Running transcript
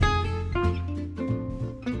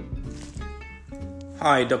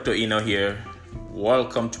Hi, Dr. Eno here.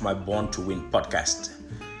 Welcome to my Born to Win podcast.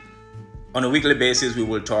 On a weekly basis, we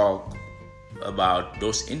will talk about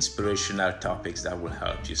those inspirational topics that will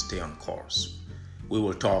help you stay on course. We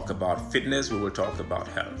will talk about fitness, we will talk about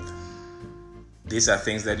health. These are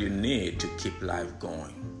things that you need to keep life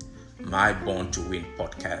going. My Born to Win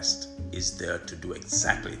podcast is there to do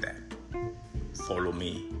exactly that. Follow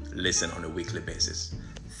me, listen on a weekly basis.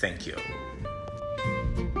 Thank you.